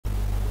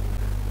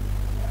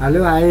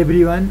Hello hi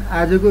everyone.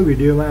 आजको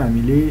भिडियोमा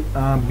हामीले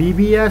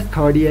BBS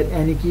थर्ड इयर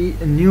यानी कि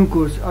न्यू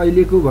कोर्स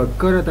अहिलेको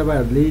भर्खर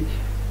तपाईहरुले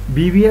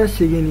BBS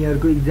सेकेन्ड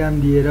इयरको एक्जाम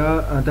दिएर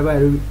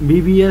तपाईहरु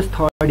BBS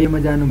थर्ड इयरमा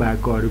जानु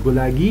भएकोहरुको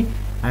लागि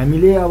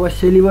हामीले अब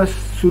सिलेबस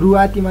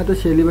सुरुवातीमा त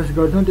सिलेबस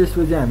गर्छौं,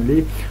 त्यसपछि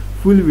हामीले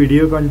फुल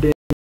भिडियो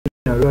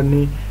कन्टेन्टहरु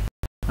गर्ने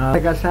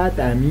का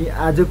साथ हामी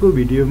आजको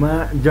भिडियोमा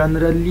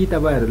जनरली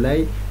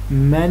तपाईहरुलाई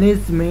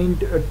म्यानेजमेन्ट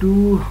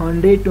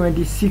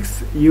 226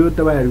 यो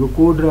तपाईहरुको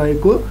कोड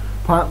रहेको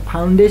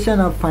फाउन्डेसन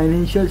अफ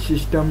फाइनान्शियल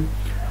सिस्टम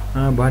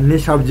भन्ने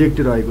सब्जेक्ट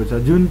रहेको छ,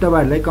 जुन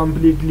तपाईहरुलाई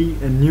कम्प्लिटली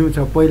न्यू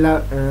छ। पहिला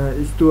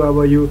यस्तो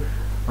अब यो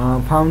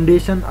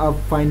फाउन्डेसन अफ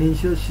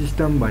फाइनान्शियल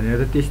सिस्टम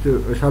भनेर त्यस्तो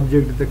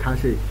सब्जेक्ट त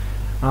खासै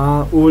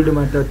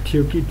ओल्डमा त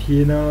थियो कि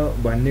थिएन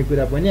भन्ने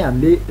कुरा पनि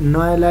हामीले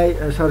नयाँलाई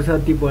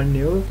सरस्वती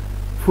पढ्ने हो।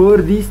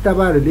 फोर दिस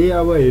तपाईहरुले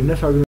अब हेर्न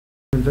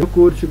सक्नुहुन्छ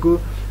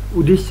कोर्सको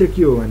उद्देश्य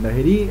के हो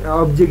भन्दाखेरि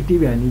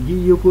अब्जेक्टिभ, यानी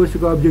कि यो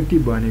कोर्सको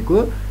अब्जेक्टिभ भनेको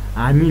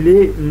हामीले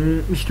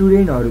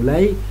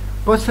स्टुडेन्टहरुलाई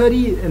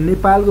कसरी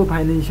नेपालको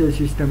फाइनान्शियल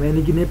सिस्टम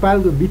यानी कि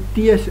नेपालको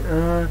वित्तीय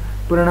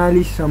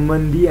प्रणाली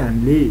सम्बन्धी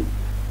हामीले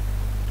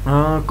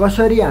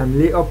कसरी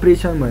हामीले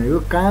अपरेसन भनेको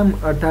काम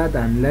अर्थात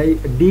हामीलाई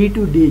डे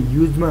टु डे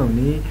युजमा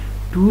हुने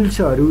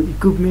टुल्सहरु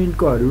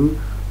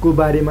इक्विपमेन्टको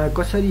बारेमा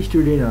कसरी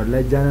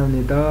स्टुडेन्टहरुलाई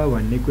जनाउने त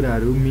भन्ने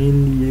कुराहरु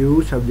मेनली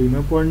यो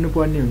सब्जेक्टमा पढ्नु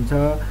पर्ने हुन्छ।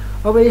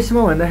 अब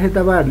यसमा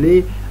भन्दाखेरि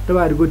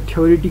तपाईहरुको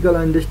थ्योरिटिकल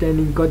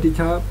अन्डरस्ट्यान्डिङ कति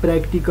छ,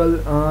 प्र्याक्टिकल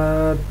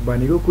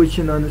भनेको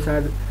क्वेशन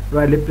अनुसार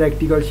तपाईहरुले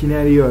प्र्याक्टिकल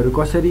सिनारियोहरु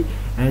कसरी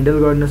ह्यान्डल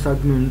गर्न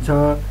सक्नुहुन्छ,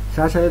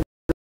 साथसाथै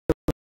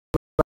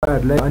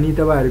तपाईहरुलाई अनि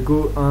तपाईहरुको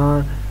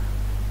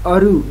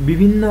अरु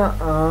विभिन्न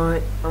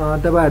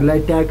तपाईहरुलाई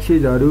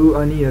ट्याक्सेसहरु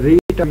अनि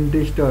रेट अफ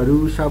इन्ट्रेस्टहरु,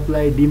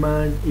 सप्लाई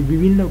डिमान्ड, यी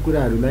विभिन्न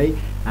कुराहरुलाई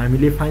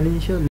हामीले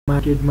फाइनान्शियल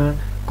मार्केटमा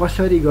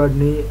कसरी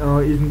गर्ने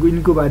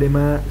यिनको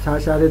बारेमा,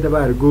 साथसाथै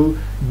तपाईहरुको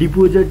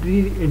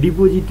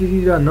डिपोजिटरी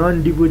र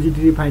नन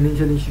डिपोजिटरी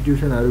फाइनान्शियल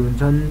इन्स्टिट्युसनहरु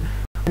हुन्छन्,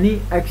 अनि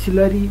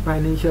एक्सिलरी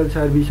फाइनान्शियल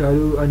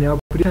सर्भिसहरु, अनि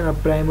operation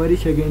of primary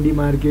secondary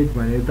market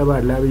भनेर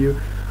तपाईहरुलाई अब यो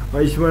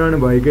स्मरण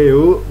भएकै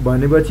हो।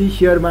 भनेपछि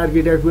शेयर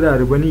मार्केटका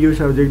कुराहरु पनि यो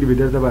सब्जेक्ट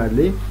भित्र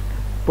तपाईहरुले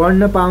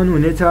पढ्न पाउनु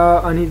हुनेछ।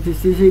 अनि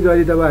त्यसै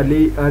गरी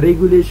तपाईहरुले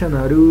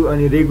रेगुलेसनहरु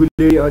अनि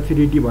रेगुलेटरी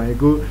अथोरिटी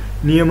भएको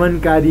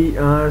नियमनकारी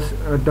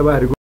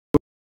तपाईहरुको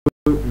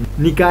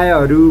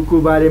निकायहरुको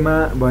बारेमा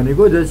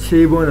भनेको जस्तै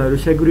सेबोनहरु,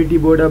 सेक्युरिटी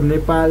बोर्ड अफ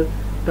नेपाल,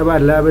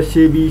 तपाईहरुलाई अब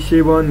सेबी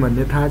सेबन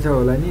भन्ने थाहा छ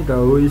होला नि त,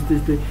 हो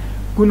यस्तै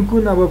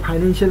कुन अब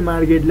फाइनान्शियल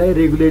मार्केटलाई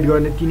रेगुलेट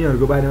गर्ने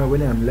तिनीहरुको बारेमा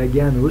पनि हामीलाई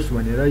ज्ञान होस्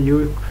भनेर यो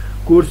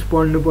कोर्स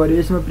पढ्नु पर्यो।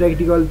 यसमा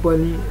प्र्याक्टिकल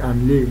पनि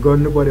हामीले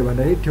गर्नु पर्यो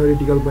भन्दाखेरि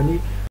थ्योरिटिकल पनि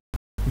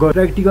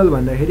प्र्याक्टिकल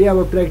भन्दाखेरि अब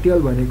प्र्याक्टिकल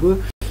भनेको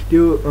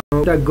त्यो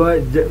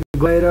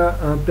गएर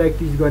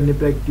प्र्याक्टिस गर्ने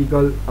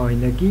प्र्याक्टिकल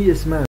होइन कि,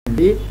 यसमा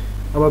हामीले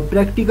अब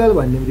प्र्याक्टिकल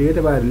भन्ने बित्तिकै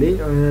तपाईहरुले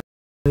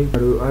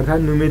अर्थात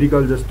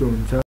न्युमेरिकल जस्तो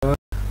हुन्छ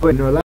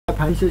भन्नु होला।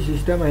 Financial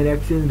system and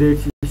exchange rate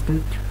system,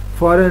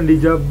 foreign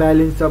reserve,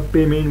 balance of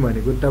payment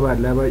भनेको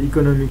तपाईहरुले अब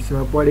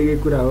इकोनोमिक्समा पढेकै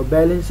कुरा हो।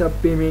 ब्यालेन्स अफ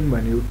पेमेन्ट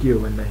भनेको के हो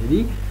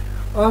भन्दाखेरि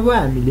अब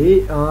हामीले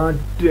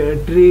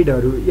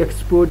ट्रेडहरु,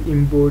 एक्सपोर्ट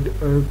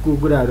इम्पोर्टको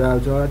कुराहरु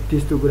आउँछ,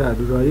 त्यस्तो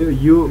कुराहरु रह्यो।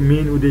 यो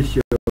मेन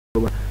उद्देश्य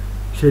हो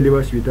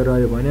सिलेबस भित्र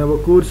रह्यो भने अब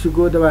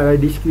कोर्सको तपाईहरुलाई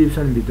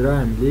डिस्क्रिप्सन भित्र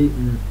हामीले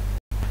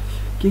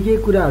के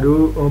कुराहरु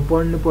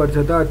पढ्नु पर्छ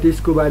त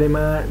त्यसको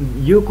बारेमा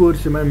यो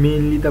कोर्समा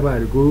मेनली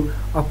तपाईहरुको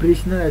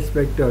अपरेसनल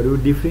एस्पेक्टहरु,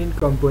 डिफरेन्ट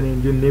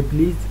कम्पोनेन्ट जुन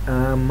नेप्लिज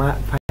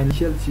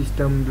फाइनान्शियल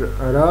सिस्टम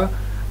र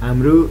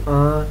हाम्रो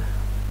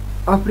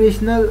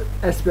अपरेसनल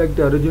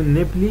एस्पेक्टहरु जुन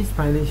नेप्लिज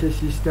फाइनान्शियल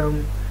सिस्टम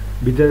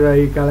भित्र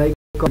रहेकालाई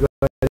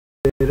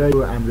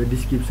यो हाम्रो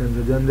डिस्क्रिप्सन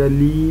छ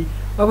जनरली।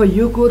 अब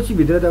यो कोर्स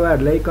भित्र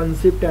तपाईहरुलाई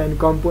कन्सेप्ट एन्ड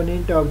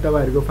कम्पोनेन्ट अफ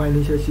तपाईहरुको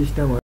फाइनान्शियल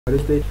सिस्टमहरु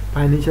जस्तै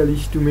फाइनान्शियल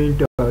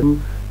इन्स्ट्रुमेन्टहरु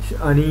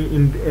अनि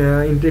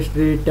interest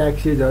rate,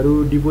 ट्याक्सेसहरु,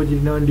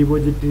 deposit non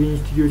depository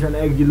institution,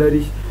 axillary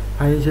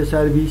financial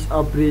service,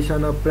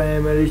 operation of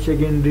primary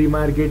secondary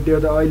market, त्यो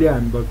त अहिले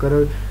हामी भर्खर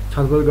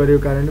छलफल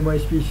गरेको कारणले म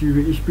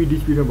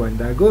स्पिडमा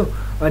भनिरहेको।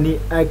 अनि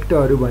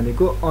एक्टहरु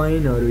भनेको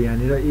ऐनहरु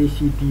यहाँनिर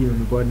एसीटी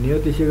हुनुपर्ने हो।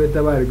 त्यसैगरी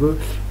तपाईहरुको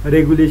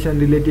regulation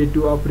related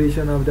to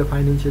operation of the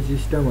financial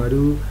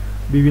सिस्टमहरु,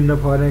 विभिन्न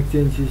foreign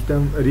exchange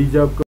system,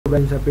 रिजर्भको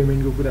balance of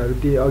पेमेन्टको कुराहरु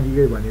त्यो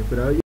अघिकै भनेको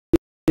कुरा हो।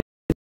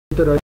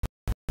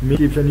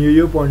 डिस्क्रिप्सन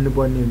यो पढ्नु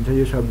पर्ने हुन्छ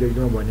यो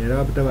सब्जेक्टमा भनेर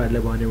अब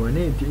तपाईहरुलाई भन्यो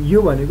भने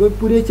यो भनेको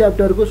पुरै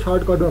च्याप्टरको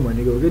सर्टकटमा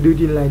भनेको हो कि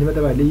 2-3 लाइनमा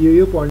तपाईहरुले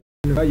यो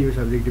पढ्नु यो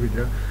सब्जेक्ट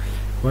भित्र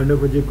पढ्न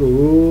खोजेको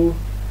हो।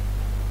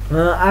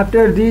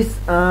 After this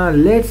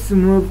let's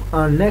move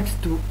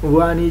next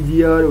one is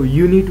your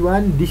unit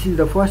 1। This is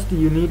the first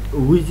unit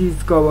which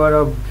is cover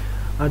of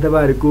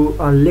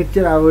तपाईहरुको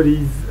lecture our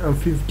is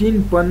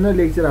 15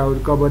 lecture our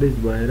coverage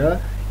भएर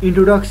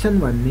इन्ट्रोडक्सन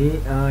भन्ने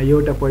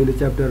एउटा पहिलो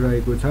च्याप्टर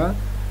रहेको छ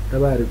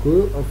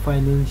तपाईहरुको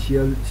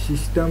फाइनान्शियल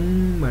सिस्टम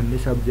भन्ने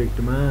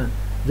सब्जेक्टमा,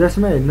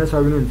 जसमा हेर्न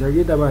सक्नुहुन्छ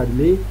कि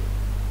तपाईहरुले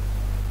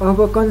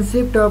अब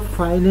कन्सेप्ट अफ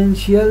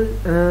फाइनान्शियल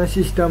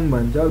सिस्टम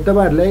भन्छ।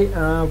 तपाईहरुलाई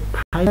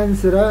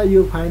फाइनान्स र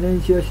यो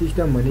फाइनान्शियल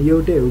सिस्टम भने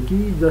एउटै हो कि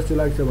जस्तो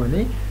लाग्छ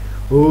भने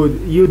हो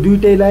यो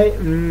दुईटैलाई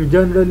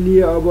जनरली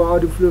अब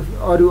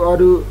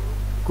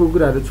अरूको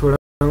कुराहरू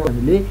छोडाउँ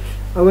हामीले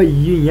अब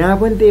यहाँ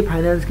पनि त्यही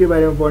फाइनेन्सकै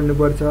बारेमा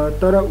पढ्नुपर्छ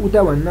तर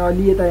उता भन्दा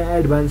अलि यता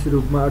एडभान्स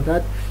रूपमा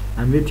अर्थात्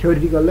हामीले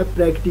थ्योरिटिकल र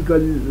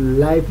प्र्याक्टिकल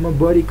लाइफमा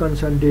बढी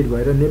कन्सन्ट्रेट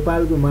भएर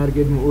नेपालको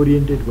मार्केटमा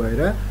ओरिएन्टेड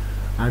भएर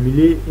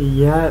हामीले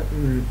यहाँ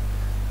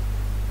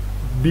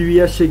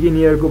BBS सेकेन्ड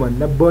इयरको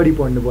भन्दा बढी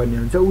पढ्नुपर्ने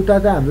हुन्छ। उता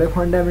त हामीलाई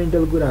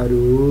फन्डामेन्टल कुराहरू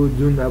हो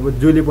जुन अब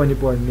जसले पनि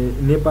पढ्ने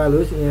नेपाल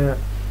होस्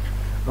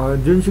यहाँ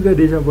जुनसुकै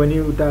देशमा पनि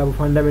उता अब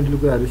फन्डामेन्टल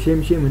कुराहरू सेम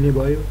हुने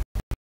भयो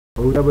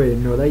हो। अब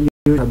हेर्नु होला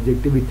यो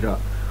सब्जेक्टभित्र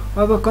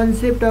अब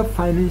कन्सेप्ट अफ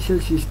फाइनेन्सियल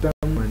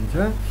सिस्टम भन्छ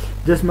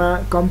जसमा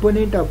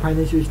component of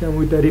financial system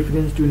with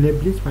reference to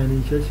Nepalese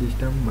financial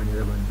system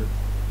भनेर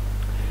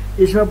भन्छ।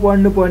 यसमा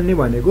पढ्नुपर्ने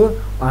भनेको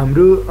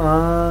हाम्रो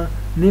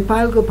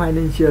नेपालको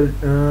फाइनेन्सियल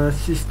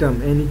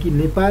सिस्टम यानि कि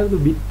नेपालको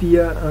वित्तीय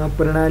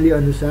प्रणाली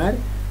अनुसार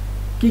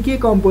के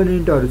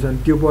कम्पोनेन्टहरू छन्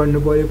त्यो पढ्नु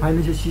पर्यो।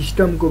 फाइनेन्सियल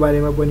सिस्टमको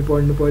बारेमा पनि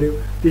पढ्नु पर्यो।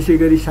 त्यसै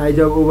गरी size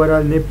of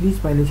overall Nepalese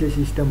financial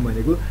system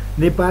भनेको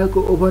नेपालको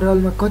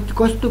ओभरअलमा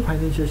कस्तो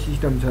फाइनेन्सियल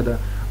सिस्टम छ त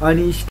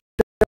अनि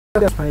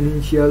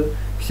फाइनेन्सियल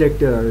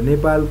सेक्टरहरू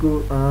नेपालको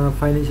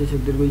फाइनेन्सियल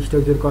सेक्टरको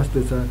स्ट्रक्चर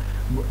कस्तो छ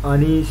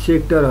अनि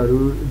सेक्टरहरू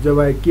जब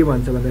के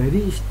भन्छ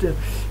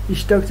भन्दाखेरि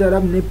structure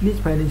of Nepalese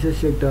financial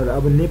sector.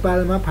 अब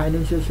नेपालमा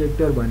फाइनेन्सियल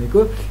सेक्टर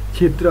भनेको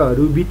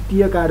क्षेत्रहरू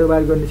वित्तीय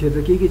कारोबार गर्ने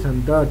क्षेत्र के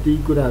छन् त ती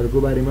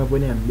कुराहरूको बारेमा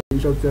पनि हामीले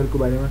स्ट्रक्चरको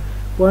बारेमा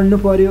पढ्नु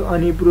पर्यो।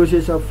 अनि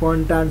process of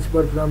fund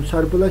transfer from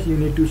surplus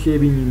unit to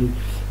saving unit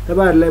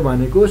तपाईहरुलाई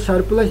भनेको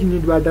सरप्लस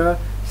युनिटबाट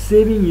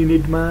सेभिङ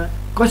युनिटमा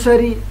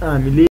कसरी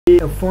हामीले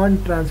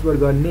फन्ड ट्रान्सफर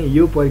गर्ने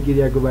यो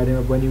प्रक्रियाको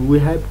बारेमा पनि we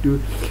have to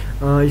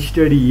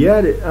study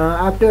here.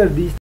 After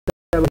this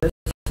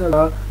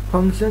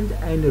functions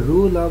and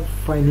role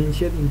of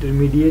financial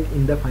intermediate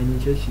in the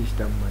financial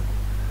system.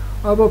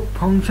 अब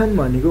फंक्शन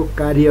भनेको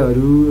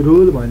कार्यहरू,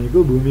 रोल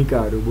भनेको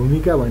भूमिकाहरू।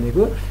 भूमिका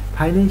भनेको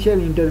फाइनेन्सियल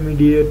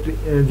इन्टरमिडिएट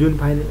जुन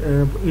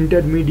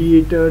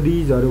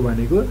इन्टरमिडिएटरिजहरू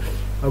भनेको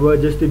अब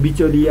जस्तै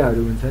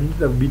बिचौलियाहरू हुन्छन् नि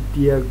त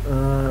वित्तीय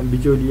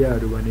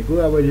बिचौलियाहरू भनेको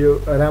अब यो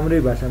राम्रै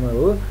भाषामा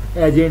हो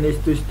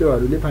एजेन्ट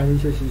यस्तोहरूले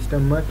फाइनेन्सियल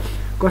सिस्टममा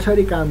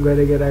कसरी काम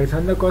गरिरहेका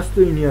छन् र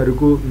कस्तो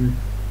यिनीहरूको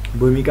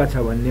भूमिका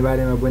छ भन्ने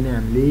बारेमा पनि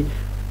हामीले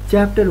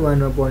च्याप्टर 1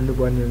 मा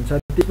पढ्नुपर्ने हुन्छ।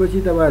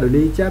 त्यसपछि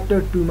तपाईहरुले च्याप्टर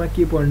 2 मा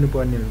के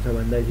पढ्नुपर्ने हुन्छ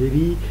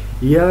भन्दाखेरि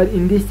here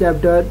in this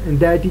chapter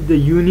that is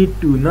the unit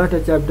 2 not a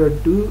chapter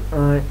 2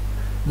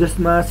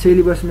 जसमा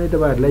सिलेबसमै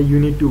तपाईहरुलाई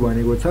युनिट 2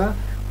 भनेको छ।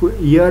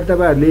 हियर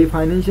तपाईहरुले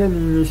फाइनेन्शियल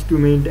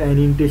इन्स्ट्रुमेन्ट एन्ड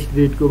इन्ट्रेस्ट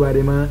रेटको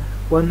बारेमा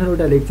 15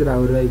 वटा लेक्चर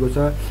आइरहेको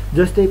छ।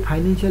 जस्तै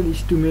फाइनेन्शियल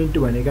इन्स्ट्रुमेन्ट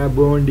भनेका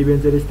बोन्ड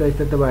डिबेन्चर यस्ता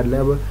तपाईहरुलाई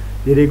अब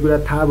धेरै कुरा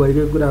थाहा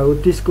भएको कुरा हो।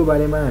 त्यसको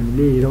बारेमा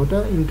हामीले हेरौँ त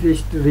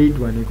इन्ट्रेस्ट रेट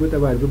भनेको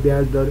तपाईहरुको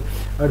ब्याज दर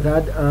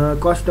अर्थात्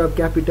कस्ट अफ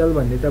क्यापिटल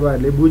भन्ने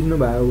तपाईहरुले बुझ्नु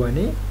भयो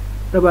भने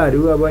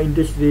तपाईहरु अब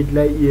इन्ट्रेस्ट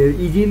रेटलाई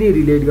इजिली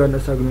रिलेट गर्न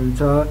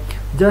सक्नुहुन्छ।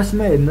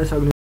 जसमा हेर्न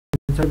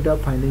सक्नुहुन्छ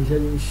द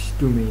फाइनेन्शियल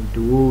इन्स्ट्रुमेन्ट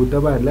हो।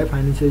 तपाईहरुलाई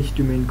फाइनेन्शियल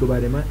इन्स्ट्रुमेन्टको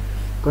बारेमा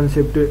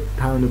कन्सेप्ट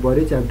थाहा हुनु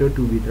पर्यो च्याप्टर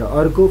 2 भित्र।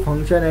 अर्को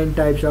function and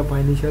types of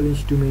financial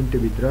instrument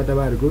भित्र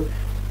तपाईहरुको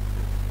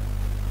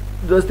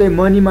जस्तै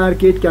मनी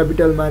मार्केट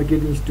क्यापिटल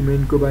मार्केट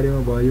इन्स्ट्रुमेन्टको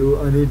बारेमा भयो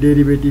अनि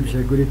डेरिभेटिभ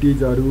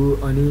सेक्युरिटिजहरु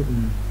अनि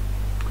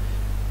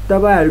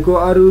तपाईहरुको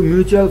अरु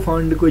mutual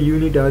फन्डको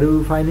युनिटहरु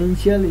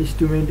financial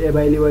instrument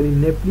available in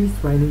Nepalese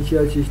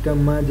financial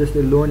सिस्टममा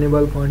जस्तै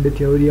लोनेबल फन्ड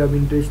थ्योरी अफ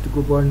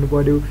इन्ट्रेस्टको पढ्नु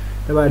पर्यो।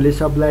 तपाईहरुले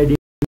supply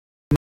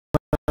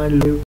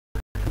demand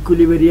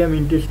equilibrium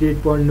interest rate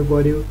पढ्नु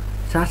पर्यो।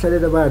 साथसाथै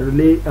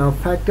तपाईहरुले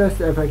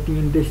फ्याक्टर्स एफेक्टिङ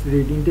इन्ट्रेस्ट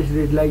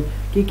रेटलाई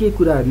के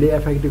कुराहरुले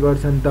एफेक्ट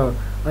गर्छन् त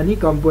अनि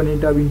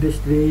कम्पोनेन्ट अफ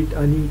इन्ट्रेस्ट रेट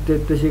अनि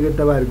त्यसैगरी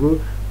तपाईहरुको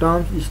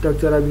terms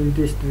structure of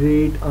interest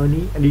rate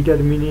अनि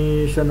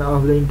determination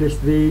of the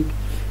interest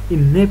rate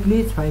in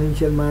Nepalese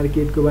financial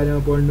मार्केटको बारेमा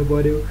पढ्नु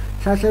पर्यो।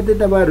 साथसाथै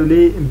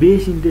तपाईहरुले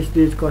बेस इन्ट्रेस्ट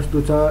रेट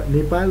कस्तो छ,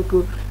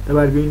 नेपालको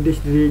तपाईहरुको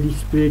इन्ट्रेस्ट रेट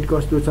स्प्रेड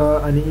कस्तो छ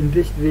अनि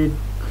इन्ट्रेस्ट रेट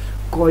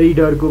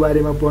कोरिडरको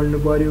बारेमा पढ्नु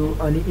पर्यो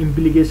अनि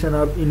implication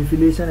of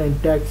inflation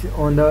and tax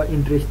on the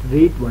interest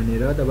rate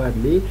भनेर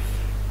तपाईहरुले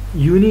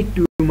युनिट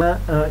 2 मा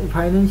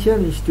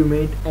फाइनेन्शियल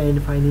इन्स्ट्रुमेन्ट एन्ड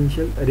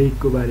फाइनेन्शियल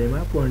रेटको बारेमा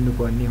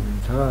पढ्नुपर्ने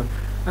हुन्छ।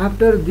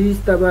 आफ्टर दिस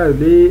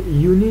तपाईहरुले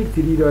युनिट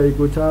 3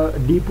 रहेको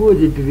छ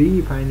डिपोजिटरी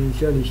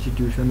फाइनेन्शियल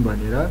इन्स्टिट्युसन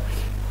भनेर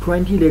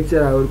 20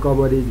 लेक्चर आवर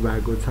कभरेज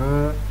भएको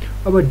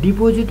छ। अब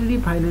डिपोजिटरी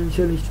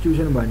फाइनेन्शियल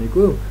इन्स्टिट्युसन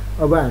भनेको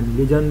अब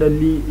हामीले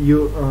जनरली यो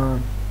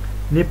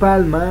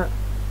नेपालमा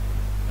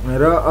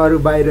र अरु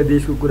बाहिर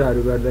देशको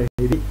कुराहरु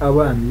गर्दाखेरि अब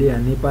हामीले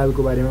यहाँ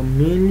नेपालको बारेमा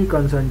मेनली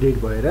कन्सन्ट्रेट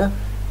भएर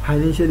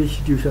फाइनेन्शियल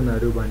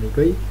इन्स्टिट्युसनहरु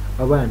भनेकै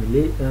अब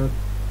हामीले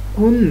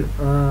कुन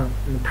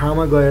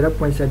ठाउँमा गएर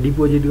पैसा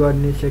डिपोजिट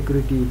गर्ने,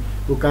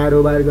 सेक्युरिटीको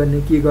कारोबार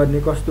गर्ने, के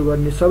गर्ने, कस्तो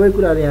गर्ने सबै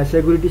कुराहरु यहाँ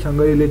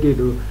सेक्युरिटीसँग रिलेटेड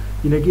हो।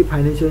 किनकि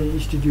फाइनेन्शियल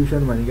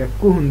इन्स्टिट्युसन भनेका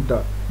को हुन्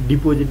त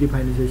डिपोजिटरी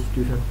फाइनेन्शियल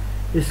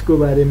इन्स्टिट्युसन यसको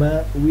बारेमा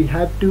we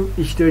have to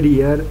study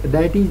here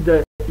that is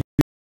the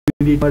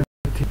unit.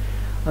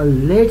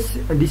 Let's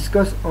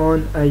discuss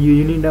on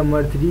unit number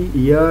 3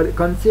 here.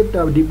 Concept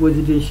of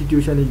depository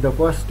institution is the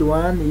first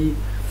one.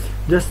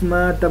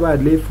 जसमा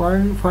तपाईहरुले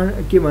फन्ड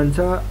के भन्छ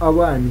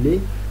अब हामीले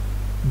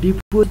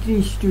डिपोजिटरी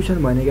इन्स्टिट्युसन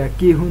भनेका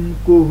के हुन्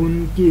को हुन्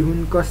के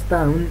हुन् कस्ता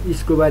हुन्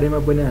यसको बारेमा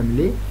पनि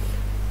हामीले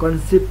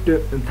कन्सेप्ट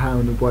थाहा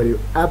हुनु पर्यो।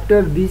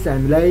 आफ्टर दिस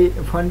हामीलाई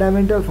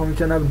fundamental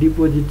function of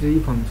depository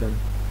function.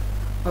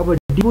 अब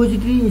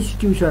डिपोजिटरी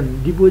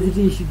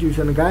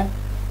इन्स्टिट्युसनका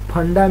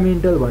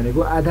फन्डामेन्टल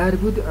भनेको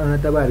आधारभूत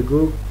तपाईहरुको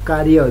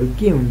कार्यहरु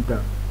के हुन् त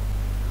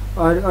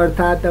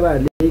अर्थात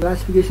तपाईहरुले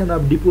क्लासिफिकेसन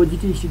अफ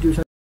डिपोजिटरी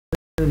इन्स्टिट्युसन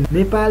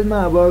नेपालमा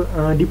अब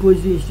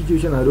डिपोजिटरी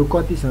इन्स्टिट्युसनहरु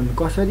कति छन्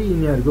कसरी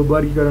यिनीहरुको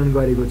वर्गीकरण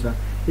गरेको छ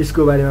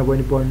यसको बारेमा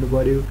पनि पढ्नु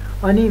पर्यो।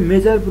 अनि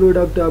मेजर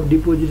प्रोडक्ट अफ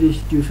डिपोजिटरी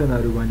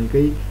इन्स्टिट्युसनहरु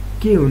भनेकै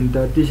के हुन् त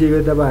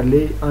त्यसैगरी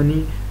तपाईहरुले अनि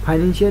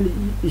financial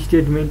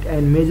statement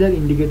and major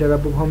indicator of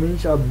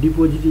performance of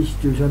depository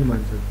institution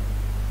भन्छ।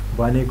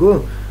 भनेको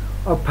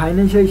अब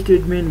फाइनान्शियल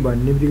स्टेटमेन्ट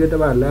भन्ने बित्तिकै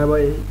तपाईहरुलाई अब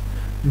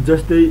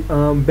जस्तै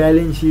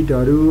ब्यालेन्स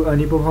सिटहरु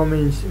अनि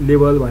परफर्मेन्स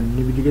लेभल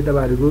भन्ने बित्तिकै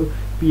तपाईहरुको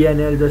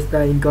पीएनएल जस्ता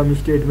इन्कम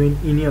स्टेटमेन्ट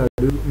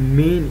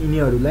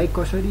यिनीहरुलाई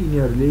कसरी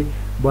यिनीहरुले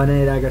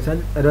बनाइरहेका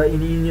छन् र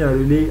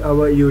यिनीहरुले अब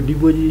यो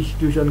डिपोजिट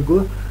इन्स्टिट्युसनको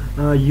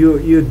यो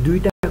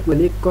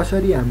दुईटाले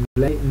कसरी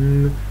हामीलाई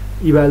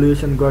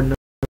इभ्यालुएसन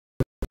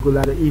गर्नको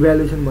लागि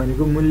इभ्यालुएसन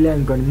भनेको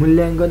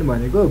मूल्याङ्कन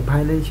भनेको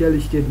फाइनान्शियल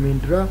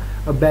स्टेटमेन्ट र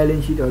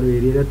ब्यालेन्स सिटहरु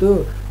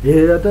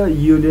हेरेर त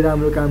योले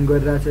राम्रो काम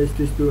गरिरहेछ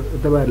यस्तो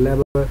तपाईहरुलाई अब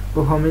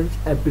परफर्मेन्स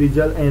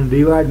एप्रिजल एन्ड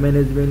रिवार्ड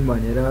म्यानेजमेन्ट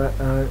भनेर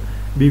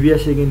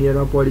बीबीएस सेकेन्ड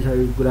इयरमा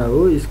पढिसकेको कुरा हो।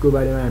 यसको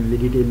बारेमा हामीले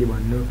डिटेलली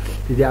भन्नु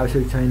त्यति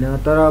आवश्यक छैन।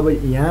 तर अब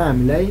यहाँ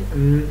हामीलाई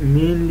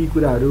मेनली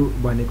कुराहरु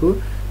भनेको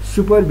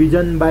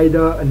सुपरभिजन बाइ द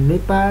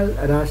नेपाल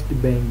राष्ट्र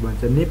बैंक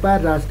भन्छ। नेपाल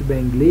राष्ट्र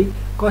बैंकले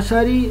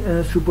कसरी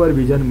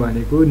सुपरभिजन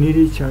भनेको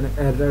निरीक्षण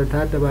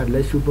अर्थात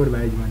तपाईहरुलाई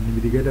सुपरभाइज भन्ने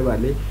बित्तिकै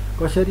तपाईहरुले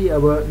कसरी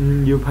अब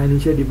यो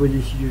फाइनान्शियल डिपोजिट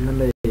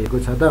इन्स्टिट्युसनलाई हेरेको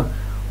छ त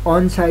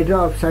अन साइड र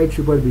अफ साइड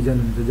सुपरभिजन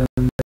हुन्छ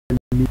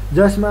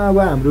जसमा अब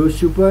हाम्रो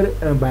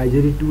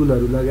सुपरभाइजरी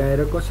टुलहरु लगाएर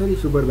कसरी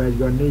सुपरभाइज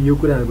गर्ने यो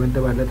कुराहरु पनि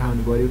तपाईहरुलाई थाहा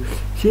हुनु पर्यो।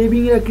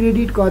 सेभिङ र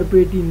क्रेडिट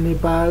कर्पोरेट इन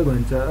नेपाल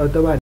भन्छ।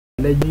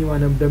 तपाईहरुलाई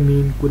वान अफ द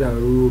मेन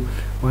कुराहरु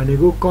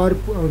भनेको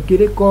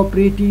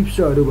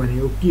कोअपरेटिभ्सहरु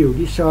भनेको के हो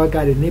कि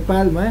सहकारी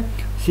नेपालमा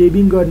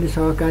सेभिङ गर्ने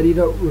सहकारी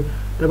र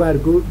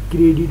तपाईहरुको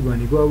क्रेडिट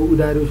भनेको अब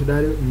उधारो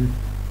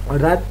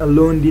अर्थात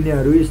लोन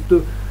दिनेहरु यस्तो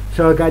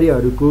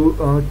सहकारीहरुको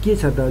के छ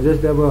त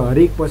जस्तै अब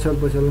हरेक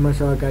पसलमा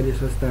सहकारी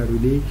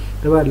संस्थाहरुले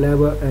तपाईहरुलाई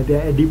अब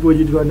त्यहाँ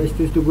डिपोजिट गर्ने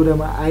यस्तो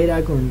कुरामा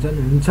आइराको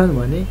हुन्छन्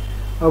भने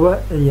अब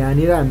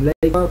यहाँनिर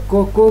हामीलाई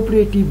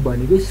कोअपरेटिभ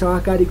भनेको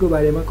सहकारीको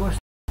बारेमा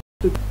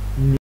कस्तो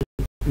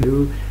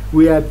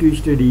we have to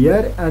study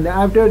here and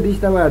after this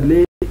तपाईहरुले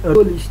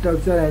role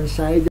structure and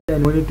size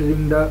and monitoring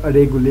the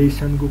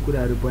रेगुलेसनको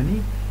कुराहरु पनि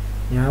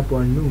यहाँ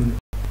पढ्नु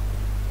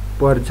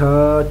पर्छ।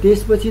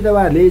 त्यसपछि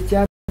तपाईहरुले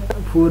च्याप्टर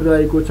 4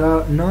 रहेको छ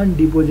नन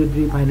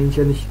डिपोजिटरी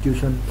फाइनान्शियल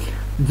इन्स्टिट्युसन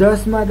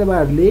जसमा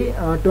तपाईहरुले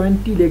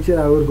 20 लेक्चर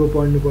आवरको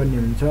पढ्नुपर्ने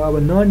हुन्छ। अब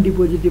नन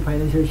डिपोजिटरी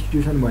फाइनान्शियल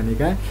इन्स्टिट्युसन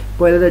भनेका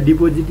पहिला त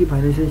डिपोजिटरी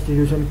फाइनान्शियल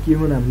इन्स्टिट्युसन के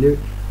हुन् हामीले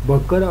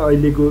भर्खर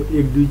अहिलेको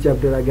 1-2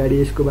 च्याप्टर अगाडि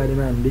यसको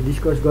बारेमा हामीले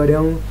डिस्कस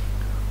गर्यौं।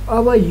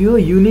 अब यो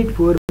युनिट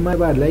 4 मा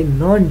तपाईहरुलाई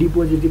नन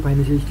डिपोजिटरी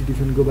फाइनान्शियल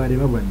इन्स्टिट्युसनको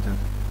बारेमा भन्छ।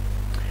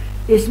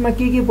 यसमा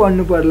के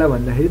पढ्नु पर्ला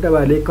भन्दाखेरि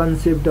तपाईहरुले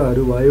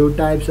कन्सेप्टहरु भयो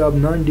types of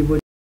non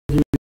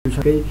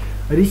depository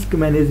risk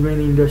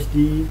management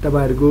industry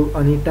तपाईहरुको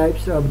अनि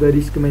types of the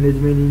risk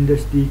management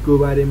इन्डस्ट्रीको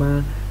बारेमा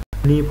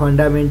अनि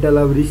फन्डामेन्टल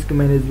अफ रिस्क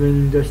म्यानेजमेन्ट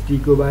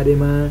इन्डस्ट्रीको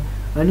बारेमा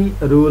अनि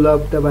रोल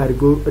अफ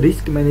तपाईहरुको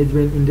risk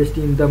management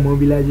industry in the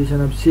mobilisation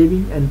of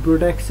saving and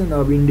protection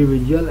of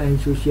individual and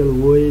social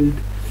wealth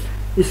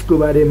यसको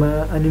बारेमा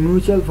अनि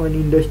म्युचुअल फन्ड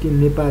इन्डस्ट्री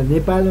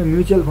नेपालमा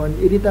म्युचुअल फन्ड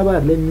यदि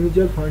तपाईहरुले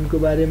म्युचुअल फन्डको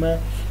बारेमा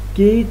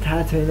केही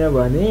थाहा छैन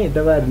भने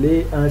तपाईहरुले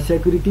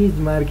सेक्युरिटीज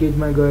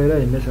मार्केटमा गएर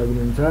हेर्न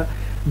सक्नुहुन्छ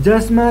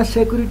जसमा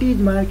सेक्युरिटीज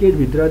मार्केट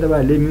भित्र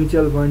तपाईहरुले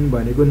म्युचुअल फन्ड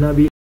भनेको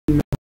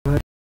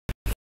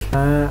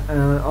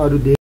अरु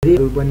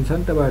धेरैहरु पनि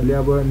छन्। तपाईहरुले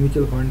अब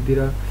म्युचुअल फन्डतिर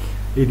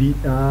यदि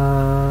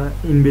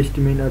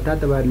इन्भेस्टमेन्ट अर्थात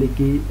तपाईहरुले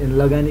के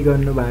लगानी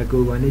गर्नु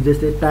भएको भने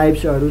जस्तै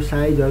टाइप्सहरु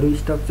साइजहरु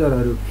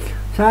स्ट्रक्चरहरु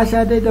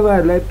साथसाथै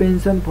तपाईहरुलाई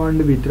पेन्सन फन्ड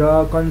भित्र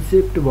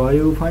कन्सेप्ट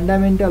भयो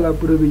फन्डामेन्टल अफ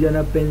प्रोभिजन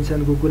अफ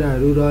पेन्सनको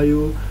कुराहरु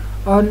रह्यो।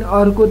 अनि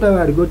अर्को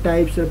तपाईहरुको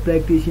types of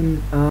practice in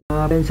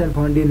pension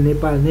fund in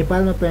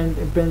नेपालमा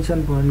पेन्सन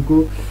फन्डको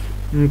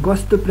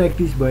कस्तो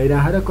प्र्याक्टिस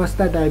भइराछ र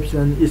कस्ता टाइप्स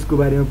छन् यसको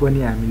बारेमा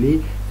पनि हामीले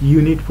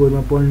युनिट 4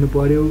 मा पढ्नु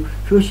पर्यो।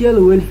 सोशल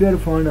वेलफेयर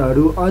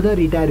फन्डहरु अदर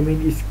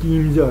रिटायरमेन्ट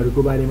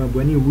स्किम्सहरुको बारेमा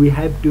पनि we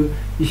have to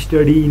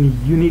study in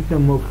unit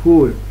number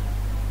 4।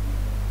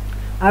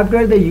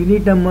 After the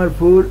unit number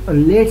 4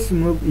 let's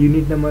move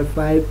unit number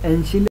 5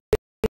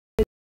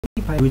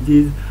 एन्सिलरी which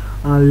is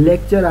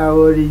lecture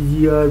our is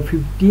year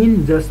 15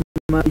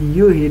 जसमा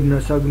यो हेर्न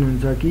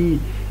सक्नुहुन्छ कि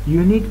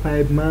युनिट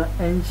 5 मा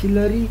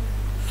एन्सिलरी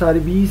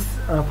सर्भिस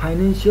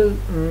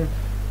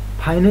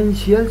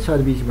फाइनान्शियल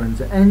सर्भिस भन्छ।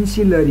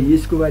 एन्सिलरी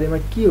यसको बारेमा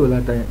के होला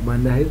त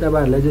भन्दाखेरि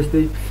तपाईहरुलाई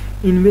जस्तै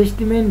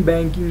इन्भेस्टमेन्ट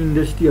ब्याङ्किङ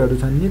इन्डस्ट्रीहरू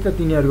छन् नि त,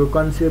 तिनीहरूको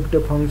कन्सेप्ट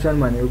फङ्सन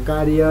भनेको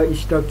कार्य,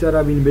 स्ट्रक्चर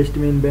अफ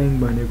इन्भेस्टमेन्ट ब्याङ्क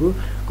भनेको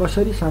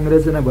कसरी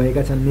संरचना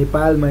भएका छन्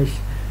नेपालमा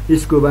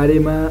यसको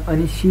बारेमा।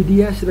 अनि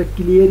सिडिएस र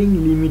क्लियरिङ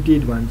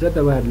लिमिटेड भन्छ,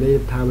 तपाईँहरूलाई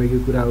थाहा भएको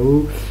कुरा हो।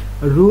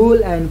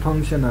 रोल एन्ड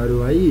फङ्सनहरू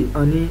है,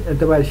 अनि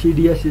तपाईँहरू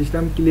सिडिएस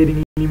सिस्टम,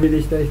 क्लियरिङ लिमिटेड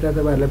यस्ता यस्ता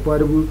तपाईँहरूलाई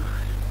प्रभु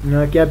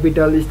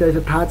क्यापिटल यस्ता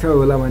यस्ता थाहा छ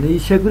होला भने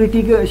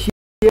सेक्युरिटीको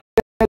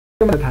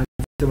थाहा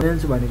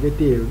छ भनेको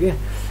त्यही हो क्या।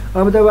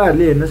 अब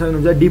तपाईँहरूले हेर्न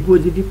सक्नुहुन्छ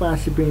डिपोजिटी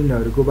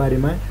पार्टिसिपेन्टहरूको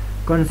बारेमा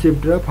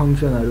कन्सेप्ट र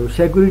फङ्सनहरू,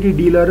 सेक्युरिटी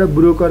डिलर र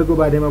ब्रोकरको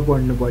बारेमा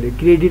पढ्नु पर्यो,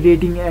 क्रेडिट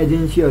रेटिङ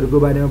एजेन्सीहरूको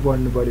बारेमा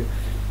पढ्नु पर्यो।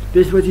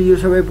 त्यसपछि यो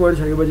सबै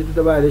पढिसकेपछि त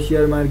तपाईँहरूले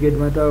सेयर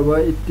मार्केटमा त अब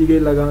यत्तिकै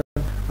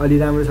लगाउनु अलि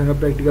राम्रोसँग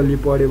प्र्याक्टिकल्ली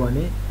पढ्यो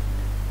भने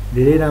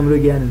धेरै राम्रो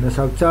ज्ञान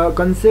हुनसक्छ।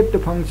 Concept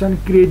function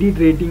credit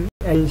rating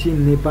agency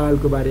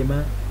नेपालको बारेमा,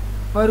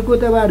 अर्को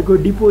तपाईँहरूको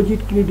डिपोजिट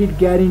क्रेडिट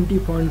ग्यारेन्टी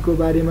फन्डको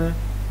बारेमा,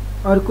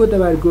 अर्को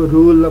तपाईँहरूको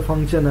रोल र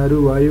फङ्सनहरू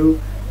भयो।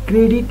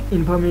 Credit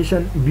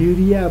information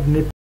bureau of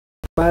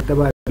Nepal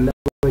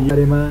तपाईँहरूलाई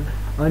बारेमा,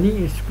 अनि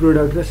इट्स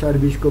प्रोडक्ट र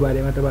सर्भिसको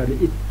बारेमा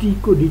तपाईँहरूले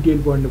यतिको डिटेल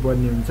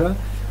पढ्नुपर्ने हुन्छ।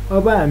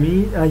 अब हामी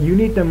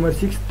युनिट नम्बर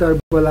 6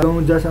 तर्फ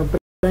लगाउँ, जसमा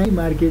प्राइमरी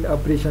मार्केट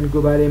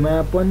अपरेसनको बारेमा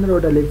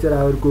 15वटा लेक्चर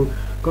आवरको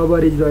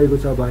कभरेज रहेको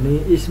छ भने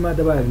यसमा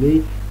तपाईँहरूले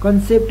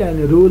concept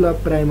and role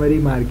of primary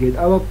market.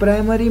 अब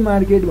प्राइमरी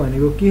मार्केट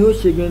भनेको के हो,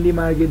 सेकेन्डरी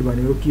मार्केट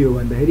भनेको के हो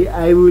भन्दाखेरि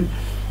I will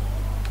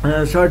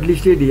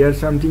shortlisted here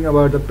something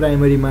about the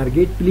primary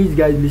market. Please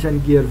guys listen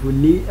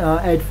carefully.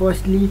 At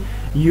firstly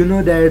you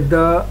know that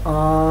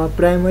the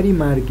primary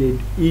market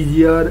is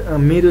your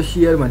मेरो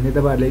share भन्ने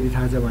तपाईहरुलाई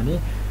थाहा छ भने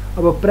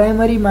अब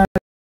प्राइमरी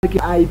मार्केट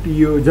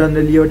आईपीओ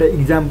जनरली एउटा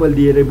इक्जाम्पल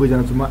दिएर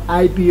बुझाउँछु म।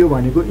 आईपीओ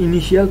भनेको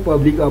इनिशियल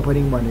पब्लिक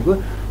अफरिङ भनेको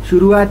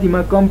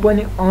सुरुवातीमा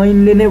कम्पनी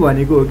ऐनले नै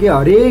भनेको हो कि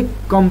हरेक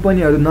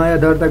कम्पनीहरु नयाँ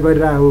दर्ता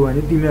गरिरहेको हो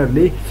भने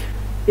तिमीहरुले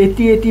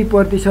यति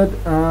प्रतिशत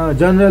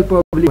जनरल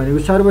पब्लिक भनेको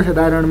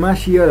सर्वसाधारणमा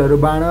सेयरहरु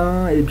बाँड,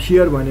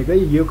 सेयर भनेकै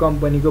यो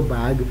कम्पनीको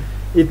भाग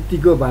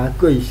यतिको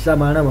भागको हिस्सा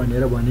बाँड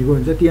भनेर भनेको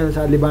हुन्छ, त्यो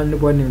अनुसारले बाँड्नु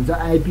पर्ने हुन्छ।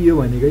 आईपीओ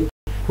भनेकै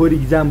फर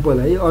इक्जाम्पल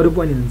है, अरु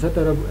पनि हुन्छ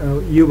तर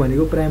यो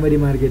भनेको प्राइमरी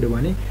मार्केट हो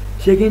भने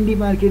सेकेन्डरी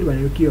मार्केट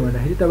भनेको के हो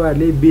भन्दाखेरि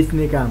तपाईहरुले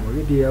बेच्ने काम हो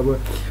कि त्यो अब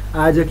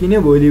आज किन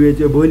भोलि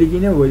बेच्यो, भोलि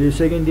किन भोलि।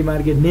 सेकेन्डरी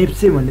मार्केट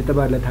नेप्से भन्ने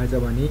तपाईहरुलाई थाहा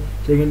छ भने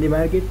सेकेन्डरी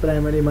मार्केट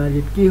प्राइमरी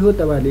मार्केट के हो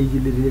तपाईहरुले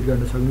इजिली रिलेट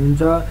गर्न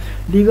सक्नुहुन्छ।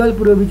 Legal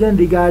provision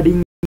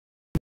regarding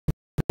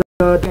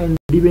and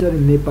debenture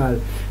in Nepal.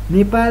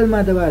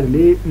 नेपालमा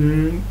तपाईहरुले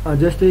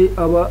जस्तै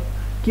अब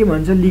के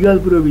भन्छ लिगल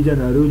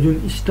प्रोभिजनहरु जुन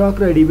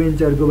स्टक र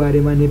डिबेन्चरको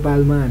बारेमा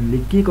नेपालमा हामीले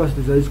के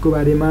कस्तो छ यसको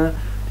बारेमा।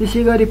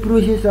 त्यसैगरी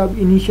process of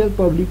initial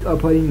public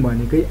offering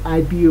भनेकै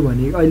आईपीओ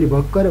भनेको अहिले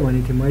भर्खर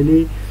भनेको थिएँ मैले।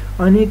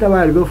 अनि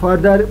तपाईहरुको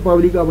further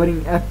public offering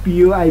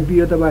FPO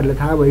IPO तपाईहरुलाई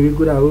थाहा भएको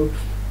कुरा हो।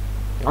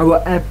 अब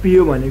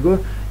एफपीओ भनेको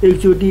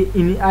एकचोटी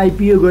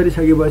आईपीओ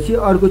गरिसकेपछि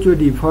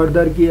अर्कोचोटी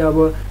फर्दर के अब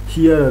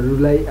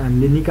शेयरहरुलाई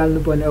हामीले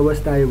निकाल्नु पर्ने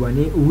अवस्था आयो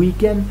भने we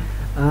can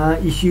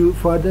issue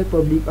further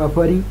public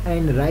offering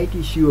and right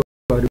issue.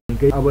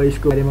 अब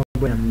यसको बारेमा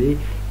हामीले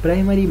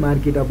प्राइमरी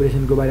मार्केट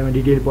अपरेसनको बारेमा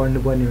डिटेल पढ्नु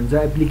पर्ने हुन्छ।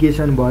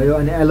 एप्लिकेसन भयो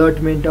अनि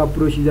अलटमेन्ट of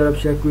procedure of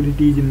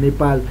securities in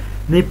Nepal.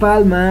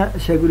 नेपालमा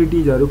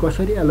सेक्युरिटिजहरु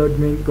कसरी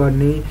अलटमेन्ट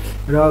गर्ने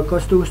र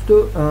कस्तो कस्तो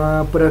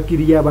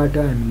प्रक्रियाबाट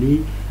हामीले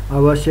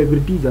अब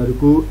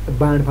सेक्युरिटिजहरुको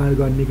बाँडफाँड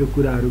गर्नेको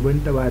कुराहरु पनि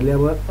तपाईहरुले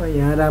अब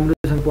यहाँ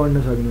राम्रोसँग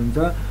पढ्न सक्नुहुन्छ।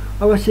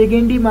 अब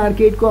सेकेन्डरी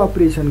मार्केटको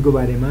अपरेसनको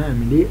बारेमा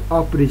हामीले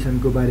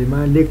अपरेसनको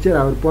बारेमा लेक्चर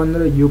आवर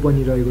 15 यो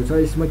पनि रहेको छ।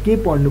 यसमा के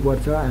पढ्नु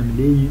पर्छ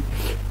हामीले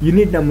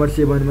युनिट नम्बर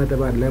 7 मा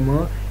तपाईहरुलाई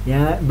म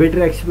यहाँ बेटर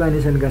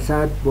एक्सप्लेनेसनका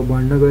साथ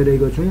भन्न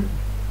गइरहेको छु।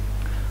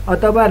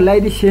 तपाईहरुलाई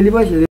यदि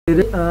सिलेबस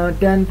हेरेर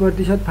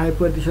 10%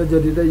 5%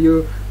 जति त यो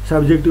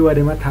सब्जेक्टको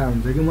बारेमा थाहा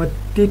हुन्छ कि म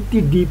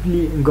त्यति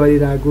डीपली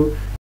गरिरहेको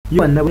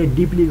यो भन्दा पनि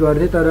डीपली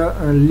गर्दै तर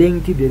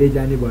लेन्थी धेरै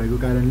जाने भएको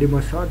कारणले म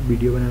सर्ट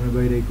भिडियो बनाउन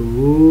गइरहेको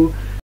हो।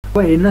 अब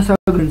हेर्न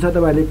सक्नुहुन्छ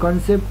तपाईहरुले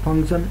concept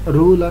function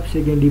role of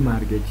secondary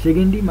market.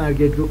 Secondary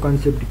मार्केटको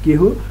concept के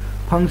हो,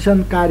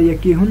 फंक्सन कार्य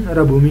के हुन्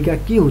र भूमिका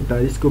के हो त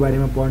यसको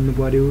बारेमा पढ्नु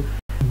पर्यो।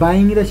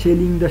 बाइङ र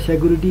selling the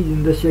securities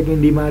in the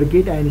secondary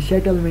market and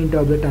settlement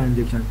of the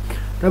transaction.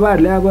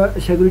 तपाईहरुले अब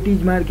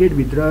सेक्युरिटिज मार्केट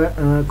भित्र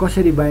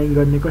कसरी बाइङ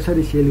गर्ने,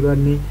 कसरी सेल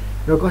गर्ने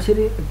र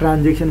कसरी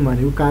ट्रान्ज्याक्सन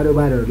भनेको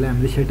कारोबारहरुलाई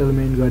हामीले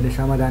सेटलमेन्ट गर्ने,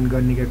 समाधान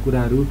गर्नेका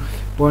कुराहरु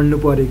पढ्नु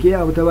पर्यो के।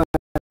 अब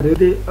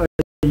तपाईहरुले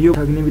यो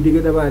सक्ने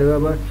बित्तिकै तपाईहरु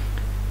अब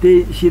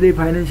त्यही सिधै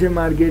फाइनान्शियल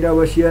मार्केट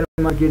अब शेयर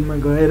मार्केटमा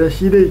गएर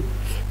सिधै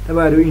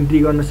तपाईहरु इन्ट्री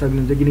गर्न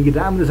सक्नुहुन्छ किनकि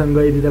राम्रोसँग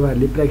यदि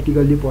तपाईहरुले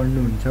प्र्याक्टिकली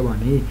पढ्नुहुन्छ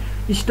भने।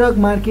 स्टक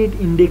मार्केट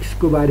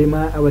इन्डेक्सको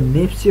बारेमा अब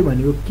नेप्से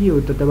भनेको के हो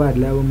त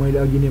तपाईहरुले अब मैले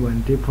अघि नै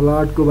भन्थे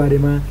फ्लडको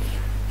बारेमा,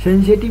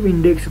 सेन्सिटिभ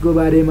इन्डेक्सको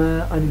बारेमा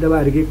अनि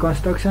तपाईहरुको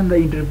कन्स्ट्रक्सन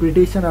र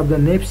इन्टरप्रिटेसन अफ द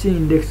नेप्से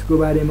इन्डेक्सको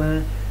बारेमा।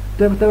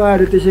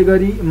 तपाईहरु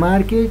त्यसैगरी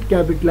मार्केट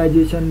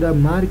क्यापिटलाइजेसन र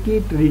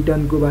मार्केट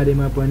रिटर्नको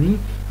बारेमा पनि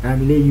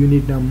हामीले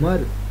युनिट नम्बर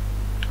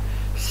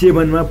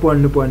 7 मा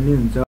पढ्नु पर्ने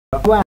हुन्छ।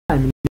 अब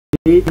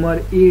हामीले नम्बर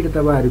 8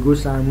 तपाईहरुको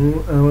सामु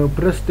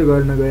प्रस्तुत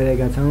गर्न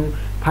गइरहेका छौं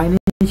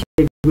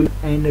financial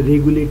and and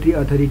regulatory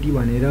authority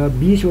भनेर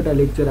 20 वटा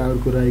लेक्चर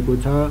आवरको रहेको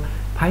छ।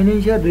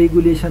 फाइनेन्शियल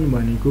रेगुलेसन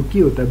भनेको के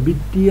हो त?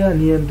 वित्तीय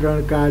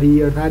नियन्त्रणकारी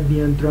अर्थात्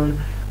नियन्त्रण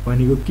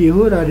भनेको के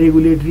हो र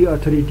रेगुलेटरी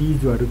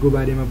अथोरिटिजहरुको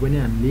बारेमा पनि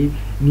हामीले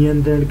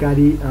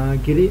नियन्त्रणकारी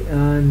के रे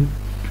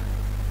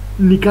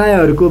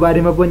निकायहरुको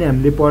बारेमा पनि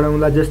हामीले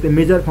पढाउँला। जस्तै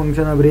major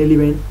function of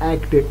relevant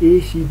act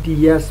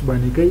एसीटीएस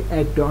भनेकै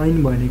एक्ट,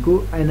 ऐन भनेको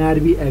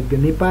एनआरबी एक्ट,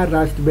 नेपाल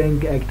राष्ट्र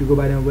बैंक एक्टको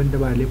बारेमा पनि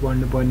तपाईहरुले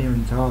पढ्नुपर्ने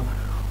हुन्छ।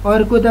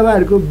 अर्को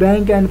तपाईहरुको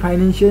bank and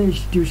financial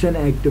institution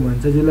act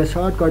भन्छ, जसलाई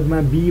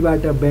सर्टकटमा बी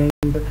बाट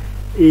बैंक,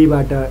 ए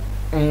बाट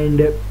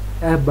एन्ड,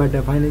 एफ बाट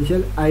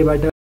फाइनान्शियल, आई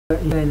बाट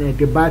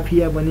एक्ट,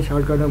 बाफिया पनि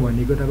सर्टकटमा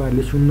भनेको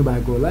तपाईहरुले सुन्नु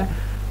भएको होला।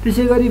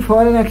 त्यसैगरी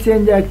फरेन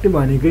एक्सचेन्ज एक्ट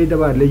भनेकै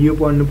तपाईहरुले यो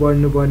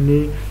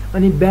पढ्नुपर्ने।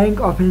 अनि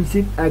बैंक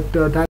अफेन्सिभ एक्ट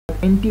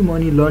अर्थात् एन्टी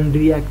मनी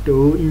लन्ड्री एक्ट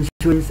हो।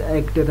 इन्स्योरेन्स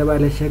एक्ट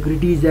तपाईहरुले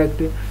securities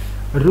act,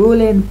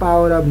 role and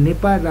power of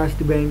Nepal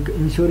राष्ट्र bank,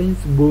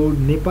 insurance board,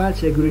 Nepal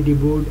security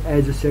board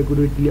as a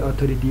security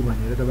authority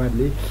भनेर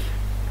तपाईहरुले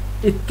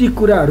यति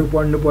कुराहरु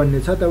पढ्नुपर्ने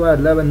छ।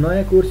 तपाईहरुलाई अब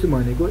नयाँ कोर्स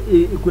भनेको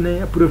कुनै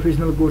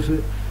प्रोफेसनल कोर्स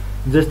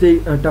जस्तै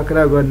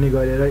टक्राउ गर्ने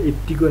गरेर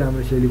यतिको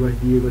राम्रो सिलेबस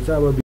दिएको छ।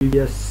 अब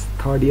बीबीएस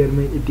थर्ड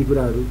इयरमै यति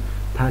कुराहरु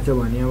थाहा छ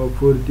भने अब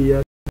फोर्थ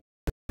इयर,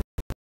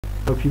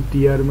 फिफ्थ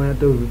इयरमा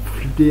त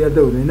फिफ्थ इयर त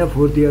हुँदैन,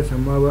 फोर्थ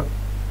इयरसम्म अब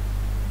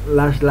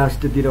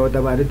लास्टतिर हो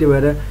तपाईहरु। त्यही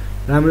भएर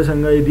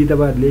राम्रोसँग यदि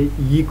तपाईहरुले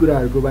यी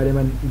कुराहरुको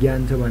बारेमा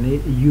ज्ञान छ भने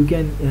you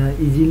can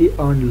easily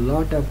earn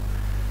lot of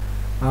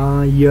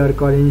your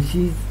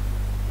करेन्सीज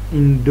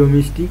in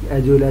domestic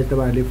as well as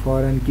तपाईहरुले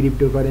फरेन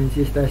क्रिप्टो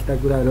करेन्सी यस्ता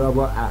कुराहरु अब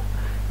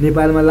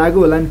नेपालमा लागू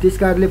होला। नि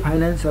त्यसकारणले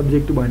फाइनान्स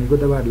सब्जेक्ट भनेको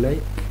तपाईहरुलाई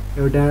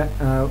एउटा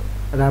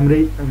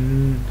राम्रै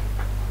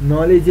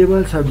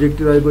नलेजेबल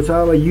सब्जेक्ट रहेको छ।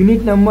 अब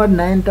युनिट नम्बर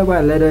 9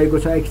 तपाईहरुलाई रहेको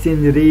छ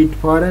एक्सचेन्ज रेट,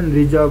 फरेन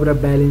रिजर्भ र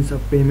balance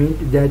of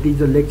payment, that is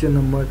the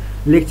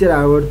lecture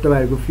our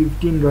तपाईहरुको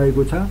 15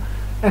 रहेको छ।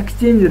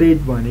 एक्सचेन्ज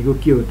रेट भनेको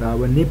के हो त?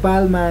 अब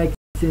नेपालमा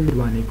एक्सचेन्ज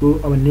भनेको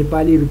अब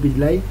नेपाली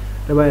रुपीजलाई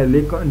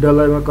तपाईहरुले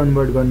डलरमा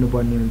कन्भर्ट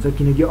गर्नुपर्ने हुन्छ,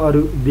 किनकि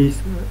अरु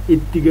देश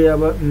यतिकै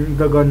अब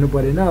त गर्नु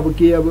परेन। अब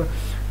के अब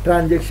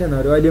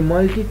ट्रान्ज्याक्सनहरु अहिले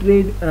मल्टी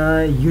ट्रेड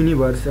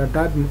युनिभर्स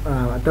अर्थात्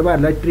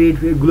तपाईहरुलाई ट्रेड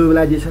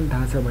ग्लोबलाइजेसन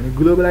थाहा छ भने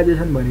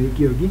ग्लोबलाइजेसन भनेको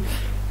के हो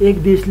कि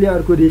एक देशले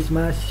अर्को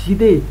देशमा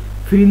सिधै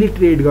फ्रीली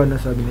ट्रेड गर्न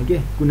सक्ने के,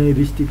 कुनै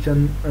रिस्ट्रिक्सन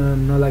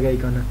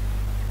नलगाइकन।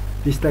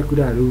 त्यस्ता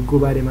कुराहरुको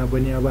बारेमा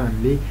पनि अब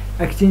हामीले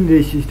एक्सचेन्ज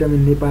रेट सिस्टम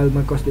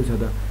नेपालमा कस्तो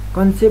छ त?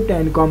 Concept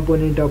and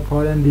component of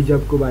foreign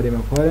रिजर्भको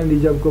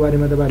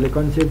बारेमा तपाईहरुले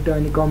कन्सेप्ट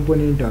अनि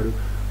कम्पोनेन्टहरु,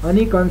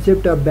 अनि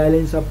concept of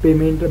balance of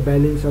payment र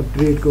ब्यालेन्स अफ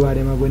ट्रेडको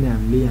बारेमा पनि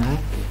हामीले यहाँ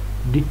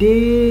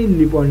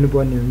डिटेलली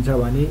पढ्नुपर्ने हुन्छ।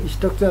 भने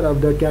structure of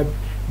the cap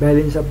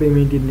balance of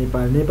payment in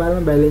नेपालमा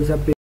ब्यालेन्स अफ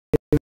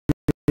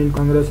पेमेन्ट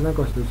संरचना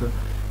कस्तो छ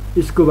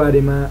यसको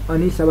बारेमा,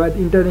 अनि सबाद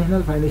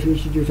इन्टरनेसनल फाइनान्शियल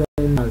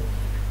इन्स्टिट्युसन,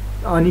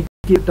 अनि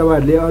के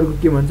तपाईहरुले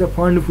अर्को के भन्छ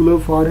fund flow,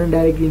 foreign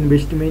direct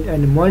investment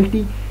and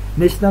multi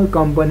national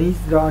companies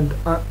र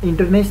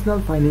इन्टरनेसनल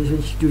फाइनान्शियल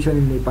इन्स्टिट्युसन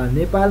इन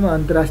नेपालमा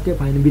अन्तर्राष्ट्रिय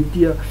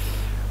वित्तीय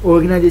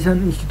अर्गनाइजेसन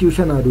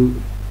इन्स्टिट्युसनहरु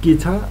के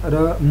छ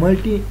र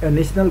मल्टी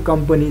नेशनल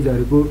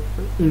कम्पनीजहरुको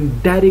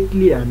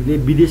डाइरेक्टली हामीले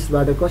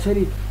विदेशबाट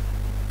कसरी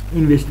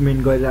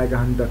इन्भेस्टमेन्ट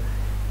गरिरहेका छन् त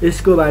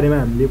यसको बारेमा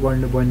हामीले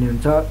पढ्नुपर्ने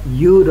हुन्छ।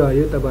 यो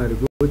रह्यो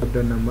तपाईहरुको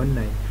च्याप्टर नम्बर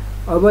 9।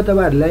 अब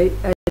तपाईहरुलाई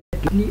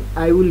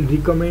I will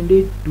recommend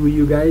it to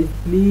you guys,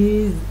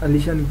 please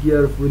listen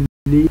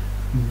carefully.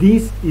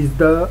 This is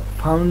the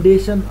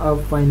foundation of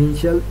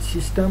financial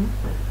system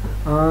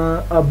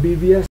of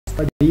BBS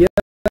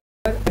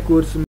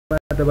कोर्समा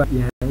तपाईहरु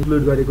यहाँ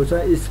इन्क्लुड गरेको छ।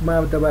 यसमा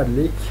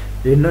तपाईहरुले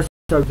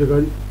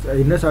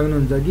हेर्न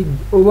सक्नुहुन्छ कि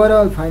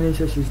ओभरअल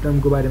फाइनान्शियल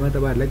सिस्टमको बारेमा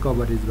तपाईहरुलाई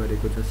कभरेज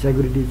गरेको छ,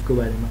 सेक्युरिटिजको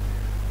बारेमा।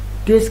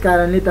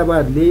 त्यसकारणले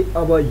तपाईहरुले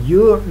अब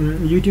यो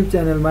युट्युब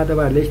च्यानलमा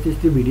तपाईहरुले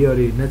यस्तै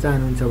भिडियोहरु हेर्न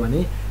चाहनुहुन्छ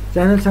भने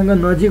च्यानलसँग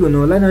नजिक हुनु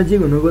होला।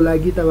 नजिक हुनुको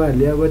लागि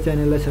तपाईहरुले अब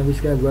च्यानललाई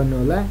सब्स्क्राइब गर्नु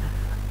होला।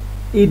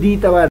 यदि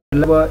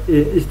तपाईहरुलाई अब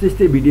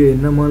यस्तै भिडियो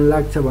हेर्न मन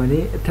लाग्छ भने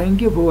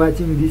thank you for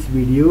watching this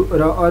video,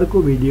 र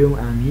अर्को भिडियो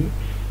हामी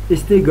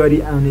यस्तै गरी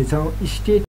आउने छौं। स्टे